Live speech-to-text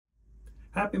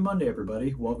Happy Monday,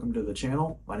 everybody. Welcome to the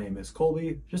channel. My name is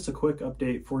Colby. Just a quick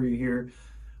update for you here.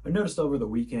 I noticed over the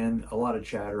weekend a lot of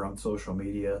chatter on social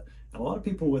media, and a lot of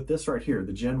people with this right here,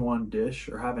 the Gen 1 dish,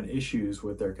 are having issues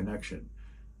with their connection.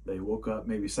 They woke up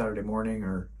maybe Saturday morning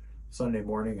or Sunday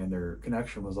morning and their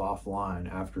connection was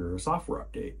offline after a software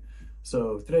update.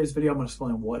 So today's video, I'm going to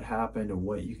explain what happened and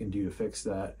what you can do to fix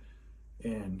that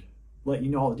and let you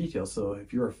know all the details. So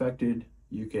if you're affected,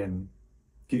 you can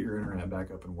get your internet back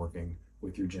up and working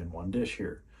with your Gen 1 dish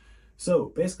here.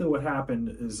 So basically what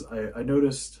happened is I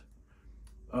noticed,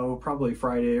 probably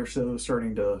Friday or so,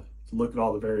 starting to look at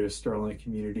all the various Starlink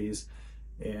communities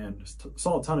and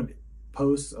saw a ton of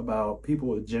posts about people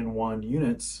with Gen 1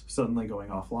 units suddenly going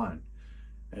offline.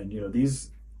 And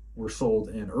these were sold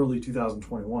in early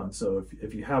 2021. So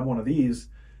if you have one of these,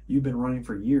 you've been running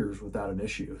for years without an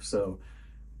issue. So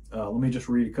let me just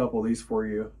read a couple of these for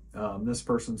you. This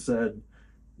person said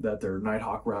that their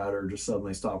Nighthawk router just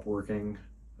suddenly stopped working.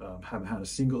 Haven't had a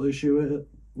single issue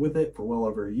with it for well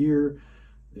over a year.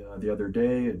 The other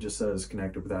day, it just says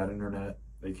connected without internet.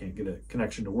 They can't get a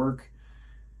connection to work.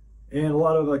 And a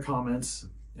lot of the comments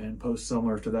and posts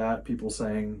similar to that, people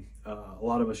saying a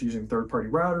lot of us using third-party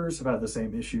routers have had the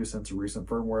same issue since a recent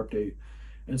firmware update.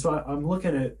 And so I'm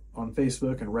looking at on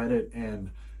Facebook and Reddit, and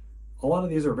a lot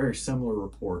of these are very similar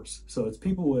reports. So it's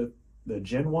people with the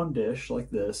Gen 1 dish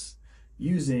like this,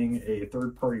 using a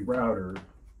third-party router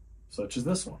such as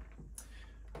this one.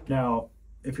 Now,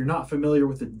 if you're not familiar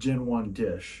with the Gen 1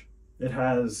 dish, it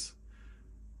has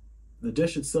the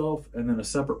dish itself and then a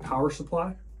separate power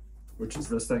supply, which is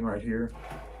this thing right here.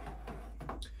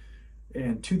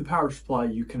 And to the power supply,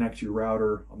 you connect your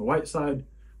router on the white side,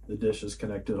 the dish is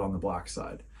connected on the black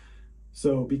side.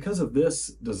 So because of this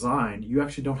design, you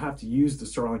actually don't have to use the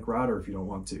Starlink router if you don't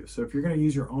want to. So if you're going to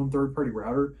use your own third-party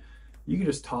router, you can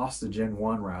just toss the Gen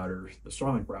 1 router, the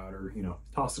Starlink router,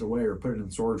 toss it away or put it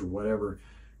in storage or whatever.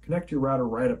 Connect your router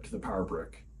right up to the power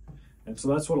brick. And so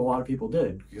that's what a lot of people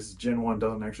did, because Gen 1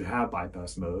 doesn't actually have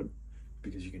bypass mode,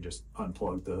 because you can just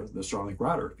unplug the Starlink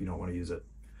router if you don't want to use it.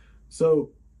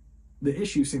 So the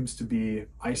issue seems to be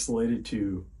isolated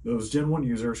to those Gen 1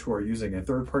 users who are using a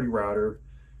third-party router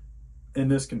in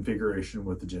this configuration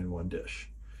with the Gen 1 dish.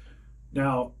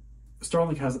 Now,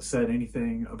 Starlink hasn't said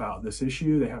anything about this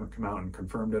issue. They haven't come out and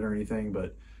confirmed it or anything,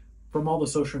 but from all the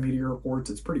social media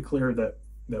reports, it's pretty clear that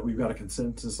we've got a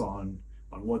consensus on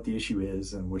what the issue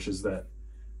is, and which is that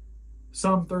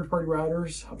some third-party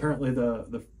routers, apparently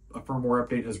a firmware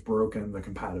update has broken the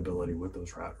compatibility with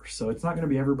those routers. So it's not going to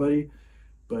be everybody,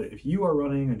 but if you are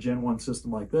running a Gen 1 system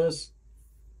like this,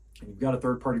 and you've got a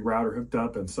third-party router hooked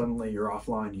up and suddenly you're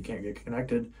offline, you can't get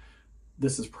connected,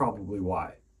 this is probably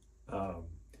why.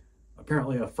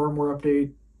 Apparently a firmware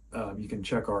update, you can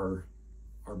check our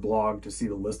blog to see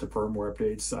the list of firmware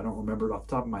updates. I don't remember it off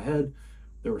the top of my head.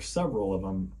 There were several of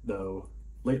them, though,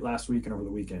 late last week and over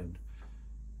the weekend.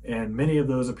 And many of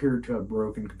those appeared to have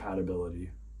broken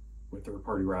compatibility with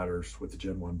third-party routers with the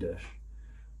Gen 1 dish.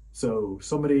 So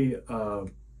somebody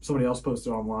else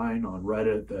posted online on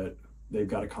Reddit that they've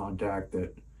got a contact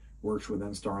that works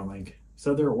within Starlink,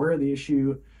 said they're aware of the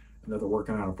issue and that they're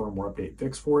working on a firmware update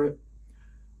fix for it.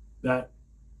 That,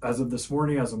 as of this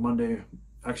morning, as of Monday,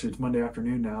 actually it's Monday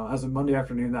afternoon now, as of Monday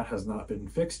afternoon, that has not been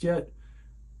fixed yet.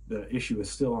 The issue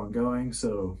is still ongoing.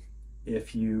 So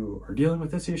if you are dealing with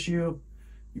this issue,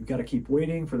 you've got to keep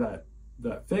waiting for that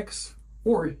fix,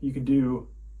 or you can do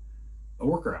a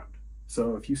workaround.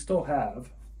 So if you still have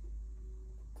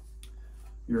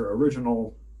your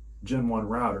original Gen 1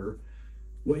 router,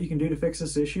 what you can do to fix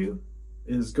this issue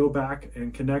is go back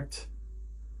and connect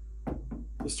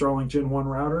the Starlink Gen 1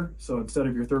 router. So instead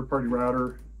of your third-party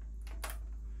router,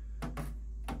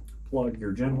 plug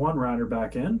your Gen 1 router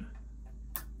back in.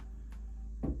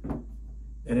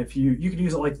 And if you can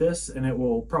use it like this, and it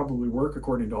will probably work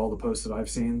according to all the posts that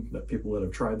I've seen, that people that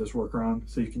have tried this workaround.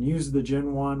 So you can use the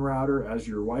Gen 1 router as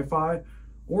your Wi-Fi,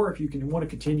 or if you want to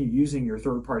continue using your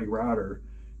third-party router,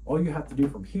 all you have to do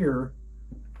from here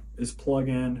is plug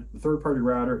in the third-party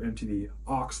router into the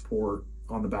aux port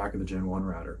on the back of the Gen 1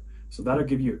 router. So that'll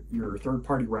give you your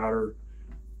third-party router,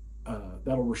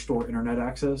 that'll restore internet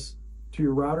access to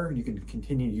your router, and you can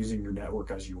continue using your network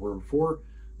as you were before.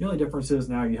 The only difference is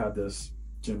now you have this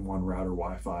Gen 1 router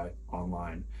Wi-Fi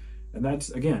online. And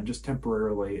that's, again, just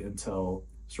temporarily until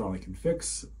Starlink can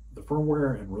fix the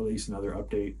firmware and release another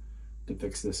update to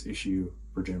fix this issue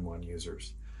for Gen 1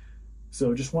 users.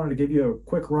 So just wanted to give you a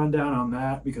quick rundown on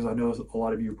that, because I know a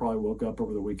lot of you probably woke up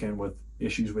over the weekend with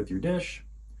issues with your dish.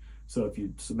 So if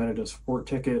you submitted a support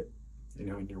ticket,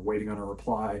 and you're waiting on a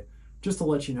reply, just to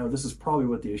let you know, this is probably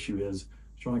what the issue is.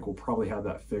 Starlink will probably have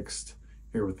that fixed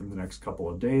here within the next couple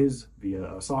of days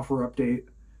via a software update.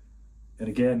 And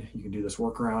again, you can do this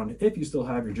workaround if you still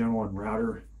have your Gen 1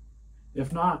 router.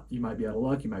 If not, you might be out of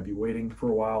luck. You might be waiting for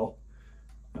a while.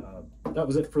 That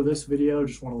was it for this video.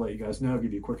 Just want to let you guys know,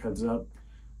 give you a quick heads up.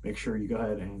 Make sure you go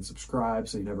ahead and subscribe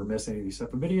so you never miss any of these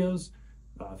type of videos.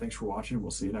 Thanks for watching.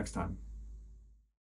 We'll see you next time.